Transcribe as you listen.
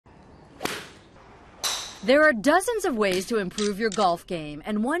There are dozens of ways to improve your golf game,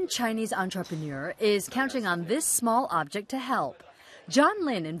 and one Chinese entrepreneur is counting on this small object to help. John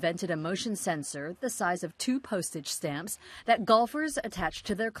Lin invented a motion sensor the size of 2 postage stamps that golfers attach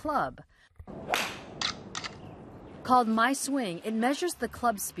to their club. Called mySwing, it measures the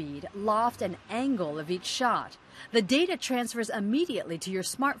club speed, loft, and angle of each shot. The data transfers immediately to your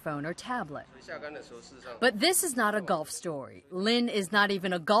smartphone or tablet. But this is not a golf story. Lin is not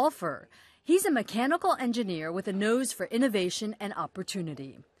even a golfer. He's a mechanical engineer with a nose for innovation and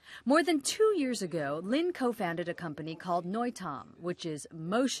opportunity. More than 2 years ago, Lin co-founded a company called Noitom, which is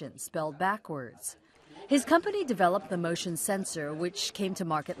motion spelled backwards. His company developed the motion sensor, which came to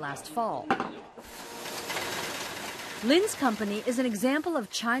market last fall. Lin's company is an example of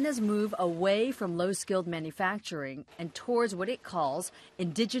China's move away from low-skilled manufacturing and towards what it calls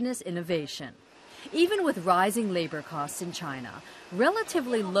indigenous innovation. Even with rising labor costs in China,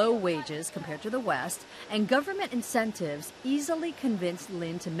 relatively low wages compared to the West, and government incentives easily convinced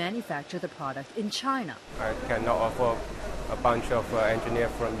Lin to manufacture the product in China. I cannot offer a bunch of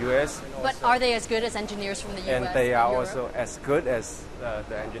engineers from U.S. But are they as good as engineers from the U.S. And they are also as good as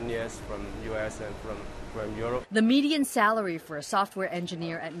the engineers from U.S. and from Europe. The median salary for a software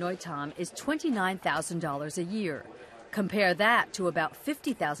engineer at Noitom is $29,000 a year. Compare that to about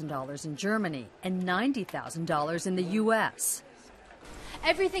 $50,000 in Germany and $90,000 in the U.S.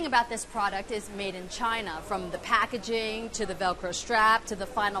 Everything about this product is made in China, from the packaging to the Velcro strap to the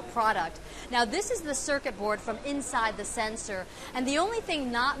final product. Now, this is the circuit board from inside the sensor, and the only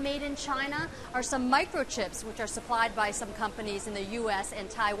thing not made in China are some microchips, which are supplied by some companies in the U.S. and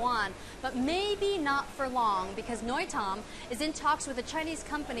Taiwan, but maybe not for long, because Noitom is in talks with a Chinese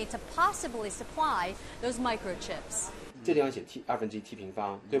company to possibly supply those microchips.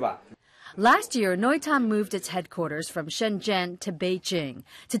 Last year, Noitom moved its headquarters from Shenzhen to Beijing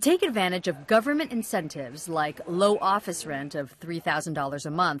to take advantage of government incentives like low office rent of $3,000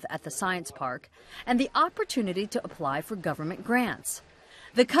 a month at the Science Park and the opportunity to apply for government grants.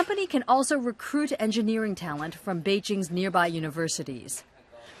 The company can also recruit engineering talent from Beijing's nearby universities.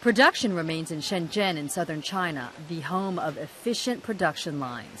 Production remains in Shenzhen in southern China, the home of efficient production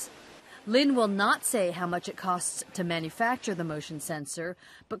lines. Lin will not say how much it costs to manufacture the motion sensor,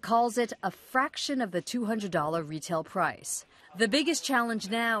 but calls it a fraction of the $200 retail price. The biggest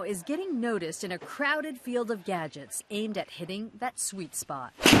challenge now is getting noticed in a crowded field of gadgets aimed at hitting that sweet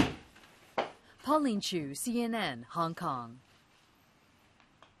spot. Pauline Chu, CNN, Hong Kong.